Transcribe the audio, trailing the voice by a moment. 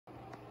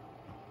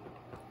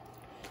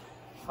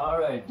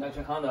Alright,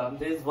 Dr. Khanda,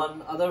 there is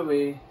one other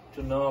way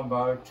to know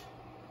about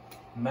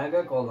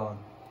megacolon.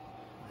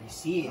 I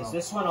see. Is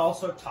this one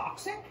also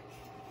toxic?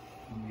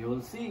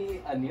 You'll see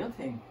a new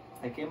thing.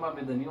 I came up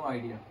with a new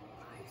idea.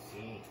 I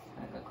see.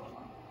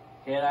 Megacolon.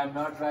 Here I'm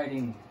not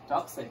writing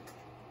toxic.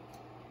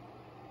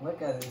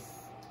 Look at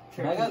this.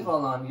 Tricky.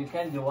 Megacolon, you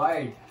can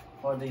divide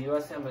for the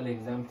USMLE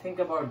exam. Think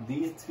about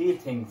these three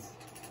things.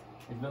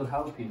 It will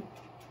help you.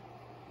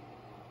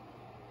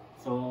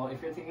 So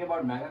if you're thinking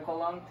about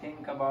megacolon,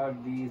 think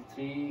about these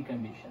three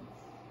conditions.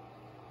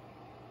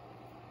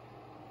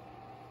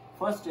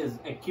 First is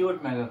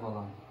acute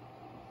megacolon.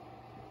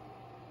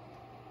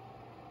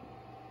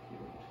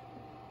 Acute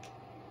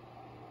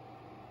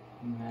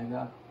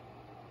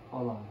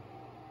megacolon.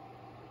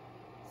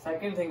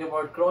 Second, think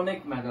about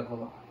chronic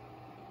megacolon.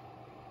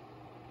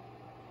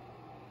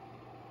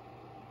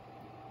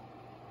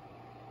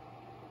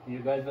 You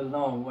guys will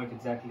know what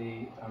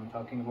exactly I'm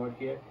talking about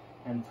here.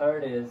 And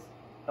third is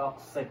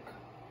toxic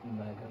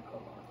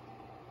megacolon.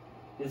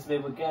 This way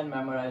we can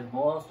memorize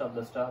most of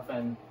the stuff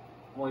and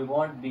we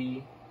won't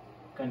be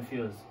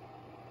confused.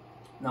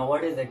 Now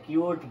what is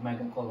acute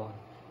megacolon?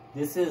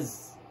 This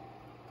is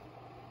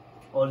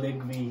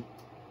Ogilvy,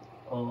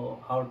 or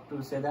how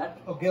to say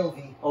that?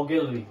 Ogilvy.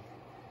 Ogilvy.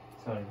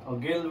 Sorry,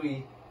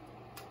 Ogilvy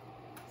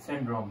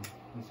syndrome.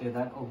 We say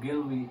that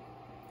Ogilvy,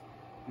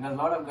 because a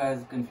lot of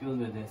guys confused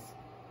with this.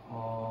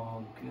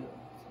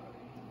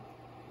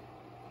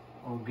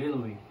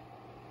 Ogilvy.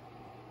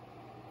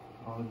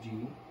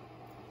 Ogilvy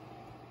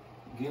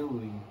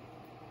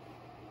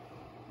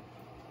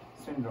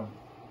syndrome.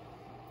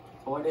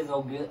 So what is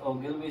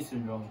Ogilvy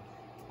syndrome?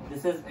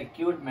 This is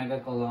acute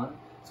megacolon.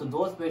 So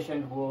those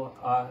patients who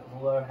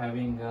are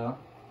having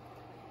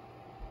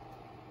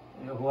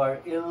who are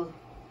ill,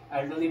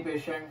 elderly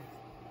patient,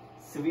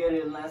 severe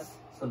illness.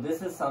 So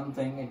this is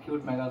something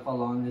acute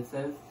megacolon. This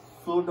is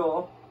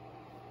pseudo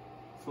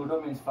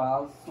means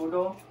false.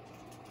 Pseudo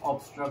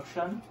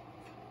obstruction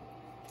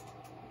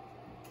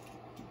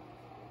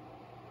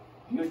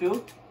due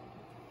to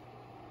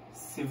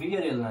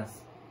severe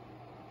illness.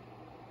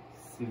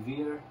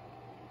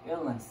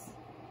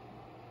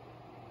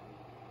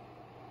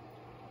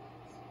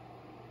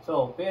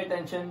 So pay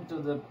attention to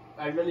the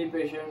elderly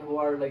patient who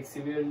are like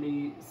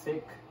severely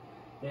sick.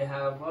 They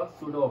have a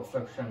pseudo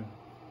obstruction.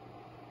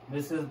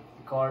 This is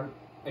called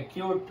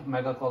acute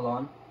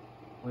megacolon.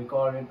 We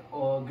call it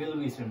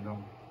Ogilvy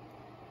syndrome.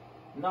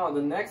 Now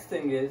the next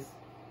thing is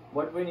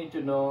what we need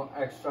to know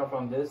extra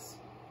from this.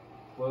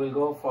 We will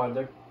go for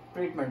the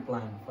treatment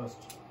plan first.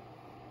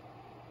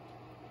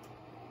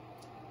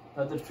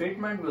 Now the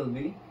treatment will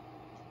be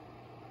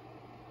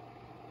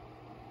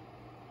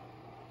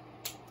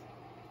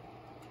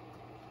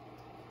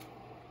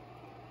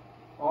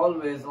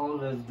always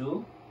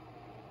do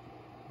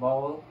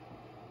bowel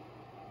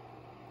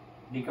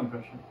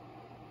decompression.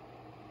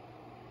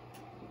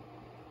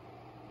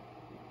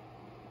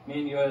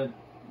 Mean you are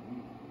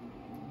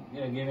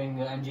giving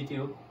the NG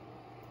tube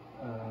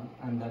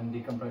and then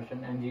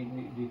decompression,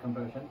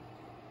 decompression.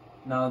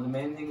 Now the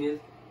main thing is,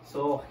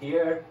 so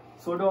here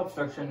pseudo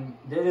obstruction,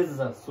 there is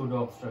a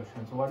pseudo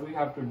obstruction. So what we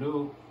have to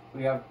do,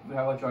 we have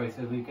a choice.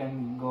 We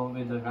can go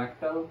with the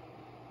rectal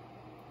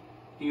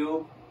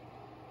tube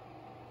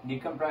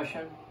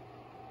decompression.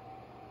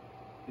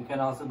 You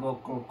can also go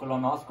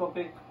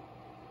colonoscopic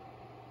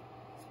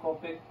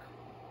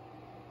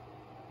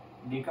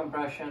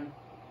decompression,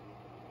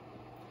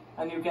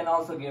 and you can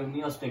also give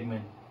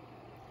neostigmine.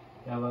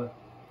 You have a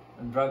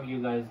drug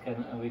you guys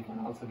can we can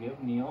also give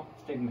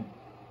neostigmine.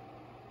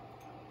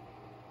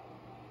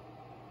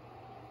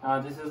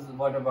 This is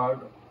what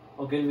about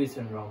Ogilvy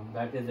syndrome,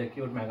 that is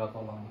acute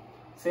megacolon.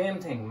 Same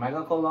thing,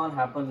 megacolon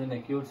happens in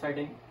acute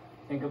setting.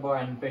 Think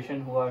about a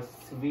patient who are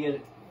severe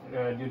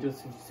due to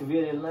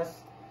severe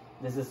illness.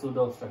 This is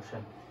pseudo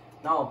obstruction.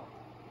 Now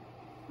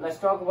let's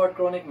talk about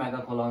chronic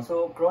megacolon.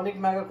 So chronic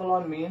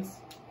megacolon means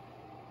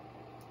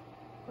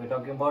we're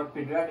talking about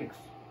pediatrics.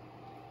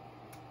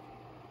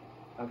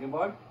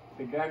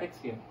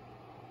 Here.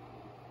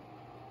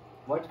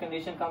 What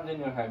condition comes in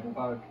your head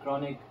about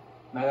chronic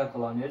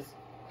megacolon? It's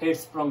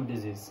Hirschsprung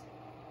disease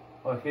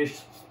or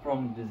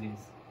Hirschsprung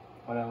disease,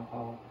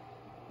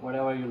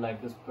 whatever you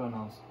like to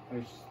pronounce.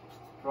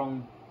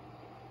 Hirschsprung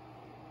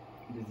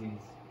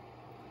disease.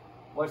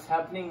 What's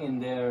happening in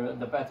there?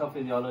 The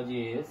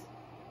pathophysiology is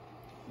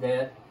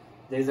that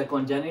there is a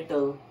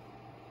congenital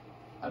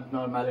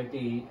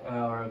abnormality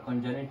or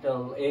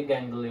congenital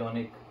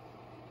aganglionic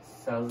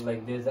cells,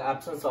 like there is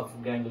absence of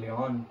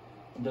ganglion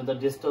into the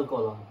distal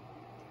colon.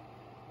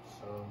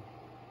 So,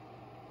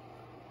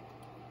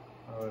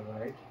 all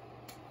right,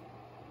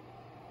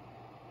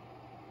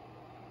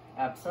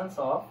 absence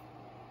of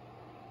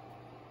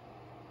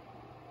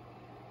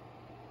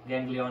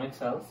ganglionic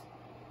cells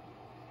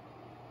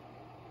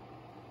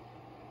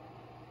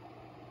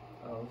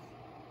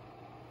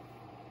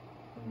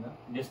in the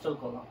distal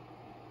colon.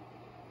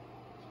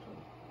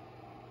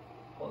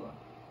 So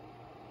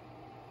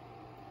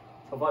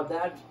for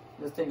that,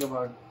 just think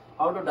about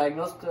how to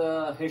diagnose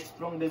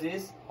Hirschsprung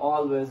disease.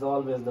 Always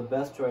the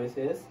best choice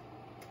is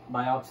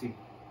biopsy.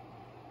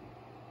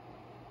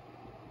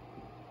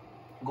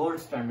 Gold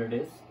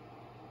standard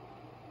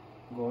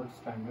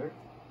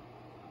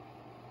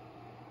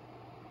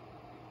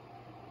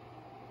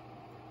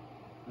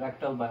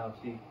rectal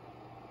biopsy.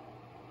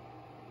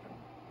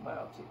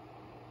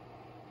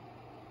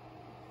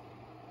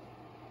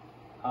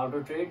 How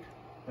to treat?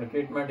 The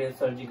treatment is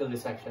surgical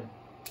resection.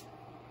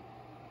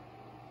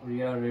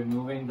 We are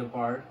removing the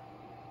part.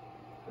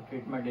 The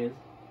treatment is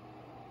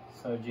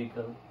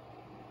surgical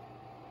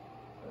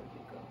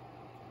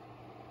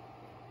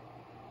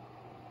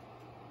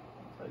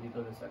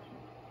resection.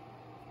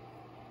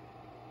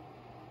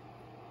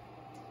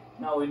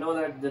 Now we know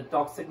that the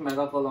toxic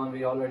megacolon,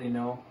 we already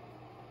know.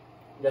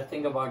 Just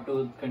think about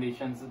two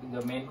conditions,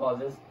 the main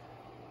causes.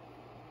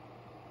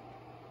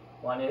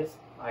 One is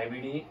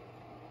IBD,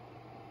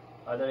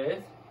 other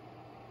is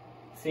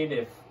C.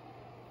 diff.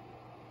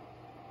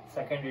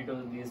 Secondary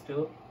to these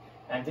two.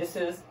 And this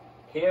is,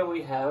 here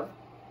we have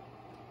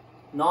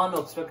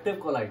non-obstructive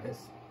colitis.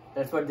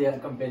 That's what they are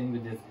comparing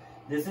with this.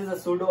 This is a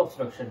pseudo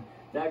obstruction.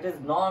 That is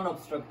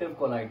non-obstructive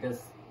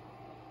colitis,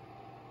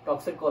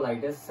 toxic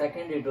colitis,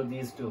 secondary to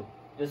these two.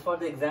 Just for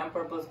the exam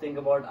purpose, think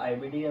about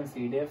IBD and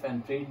C. diff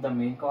and treat the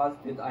main cause.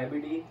 With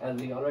IBD,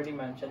 as we already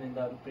mentioned in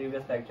the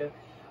previous lecture,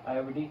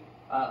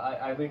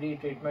 IBD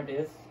treatment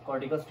is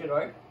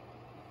corticosteroid,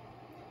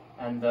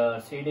 and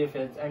the C. diff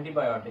is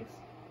antibiotics.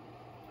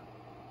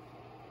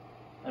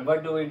 And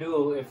what do we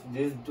do if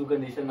these two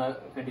conditions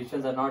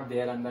are not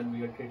there, and then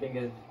we are treating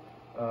it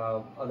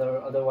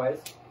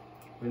otherwise?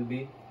 Will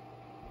be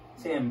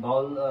same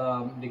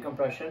bowel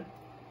decompression,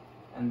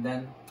 and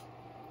then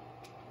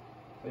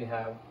we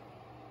have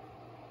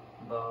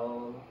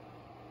bowel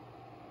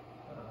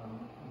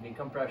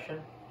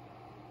decompression,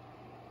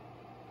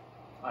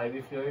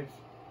 IV fluids,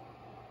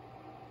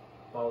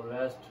 bowel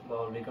rest,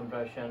 bowel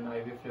decompression,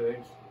 IV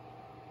fluids,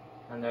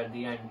 and at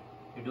the end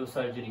you do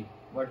surgery.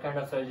 What kind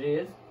of surgery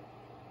is?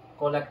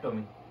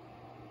 Colectomy.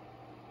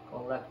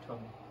 I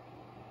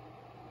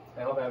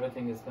hope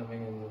everything is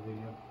coming in the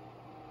video.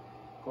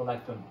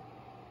 Colectomy.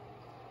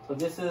 So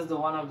this is the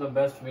one of the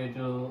best way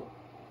to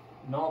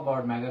know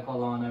about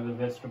megacolon. I will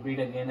just repeat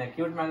again.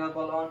 Acute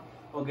megacolon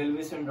or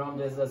Gilvey syndrome,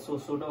 there is a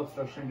pseudo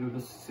obstruction due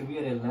to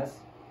severe illness.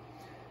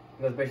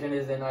 Because patient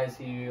is in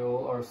ICU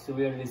or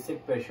severely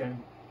sick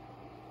patient,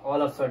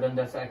 all of a sudden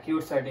that's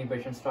acute setting,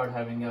 patient start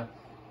having a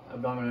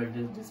abdominal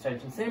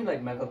distension. Same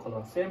like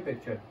megacolon, same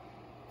picture.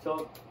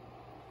 So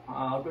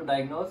how to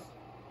diagnose?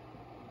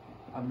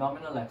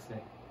 Abdominal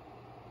X-ray.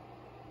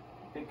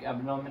 Pick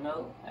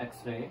abdominal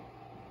X-ray.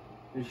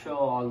 Will show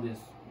all this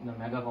in the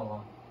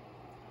megacolon.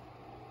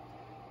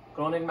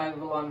 Chronic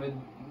megacolon, with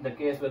the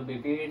case will be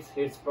PEDS,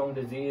 heat-sprung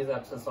disease,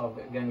 absence of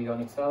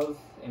ganglionic cells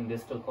in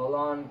distal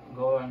colon.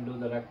 Go and do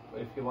the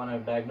if you want to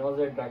diagnose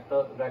it,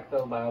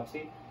 rectal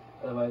biopsy.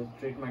 Otherwise,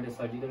 treatment is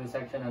surgical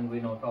resection, and we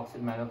know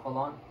toxic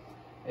megacolon.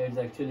 It's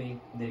actually,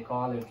 they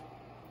call it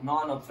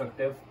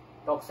non-obstructive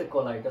toxic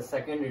colitis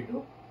secondary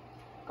to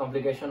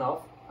complication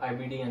of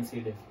IBD and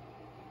C. diff,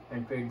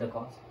 and treat the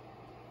cause.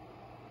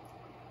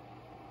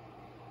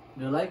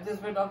 Do you like this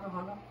way, Dr.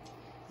 Honda?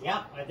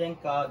 Yeah, I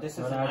think this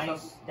is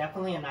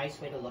definitely a nice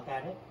way to look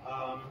at it.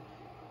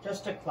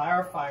 Just to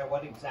clarify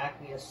what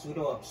exactly a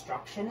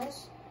pseudo-obstruction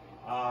is.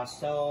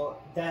 So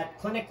that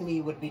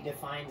clinically would be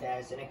defined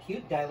as an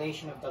acute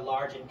dilation of the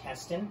large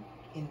intestine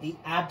in the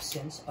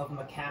absence of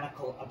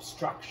mechanical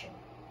obstruction.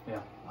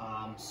 Yeah.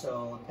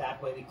 So that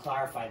way we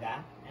clarify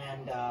that.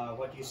 And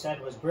what you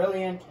said was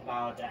brilliant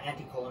about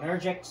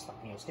anticholinergics,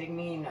 like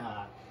neostigmine,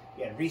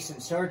 you had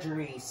recent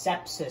surgery,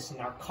 sepsis,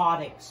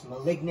 narcotics,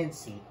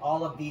 malignancy.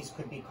 All of these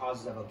could be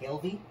causes of a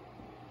Gilvey.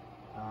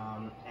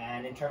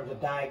 And in terms of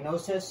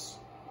diagnosis,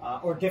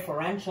 or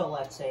differential,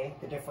 let's say,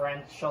 the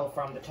differential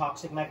from the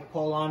toxic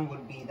megacolon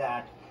would be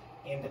that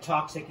in the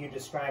toxic you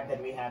described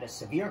that we had a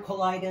severe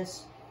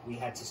colitis, we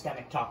had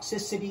systemic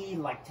toxicity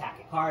like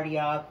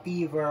tachycardia,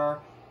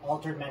 fever,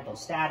 altered mental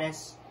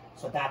status.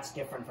 So that's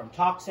different from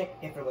toxic.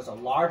 If it was a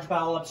large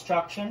bowel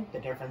obstruction, the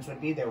difference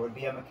would be there would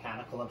be a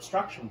mechanical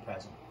obstruction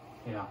present.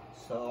 Yeah.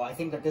 So I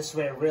think that this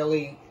way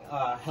really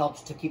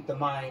helps to keep the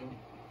mind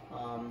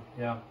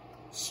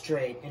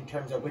straight in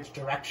terms of which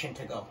direction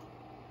to go.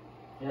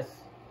 Yes.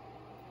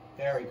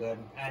 Very good.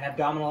 And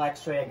abdominal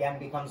X-ray again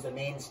becomes the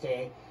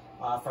mainstay.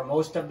 For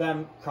most of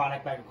them,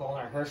 chronic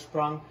megacolon or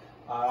Hirschsprung,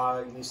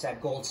 we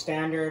said gold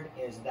standard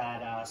is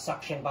that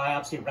suction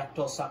biopsy,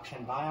 rectal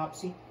suction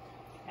biopsy.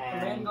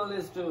 And the main goal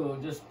is to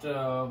just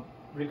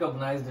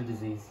recognize the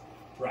disease.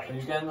 Right. So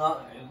you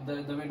cannot,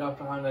 the way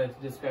Dr. Honda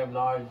described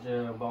large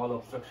bowel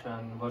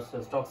obstruction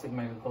versus toxic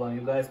megacolon,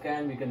 you guys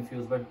can be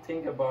confused, but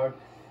think about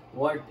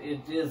what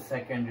it is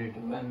secondary to.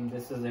 And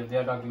this is, if they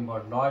are talking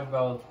about large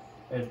bowel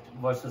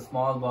versus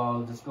small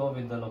bowel, just go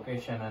with the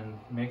location and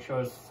make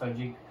sure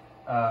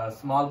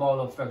small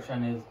bowel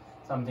obstruction is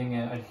something,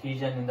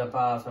 adhesion in the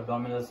past,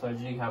 abdominal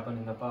surgery happened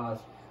in the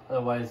past.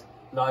 Otherwise,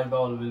 large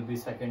bowel will be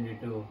secondary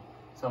to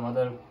some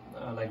other,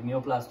 like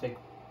neoplastic.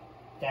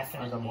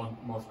 Definitely. Are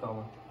the most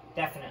common.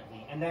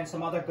 Definitely. And then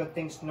some other good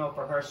things to know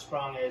for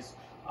Hirschsprung is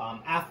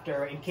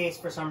After, in case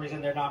for some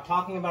reason they're not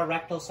talking about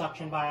rectal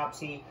suction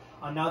biopsy,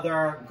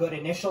 another good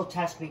initial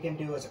test we can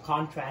do is a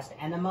contrast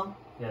enema.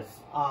 Yes.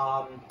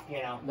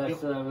 You know,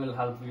 That will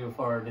help you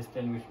for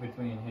distinguish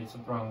between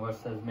Hitchprong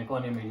versus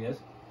meconium ileus.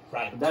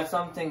 right. That's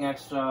something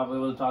extra we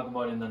will talk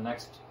about in the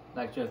next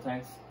lecture.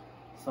 Thanks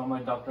so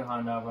much, Dr.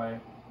 Honda, by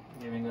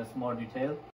giving us more detail.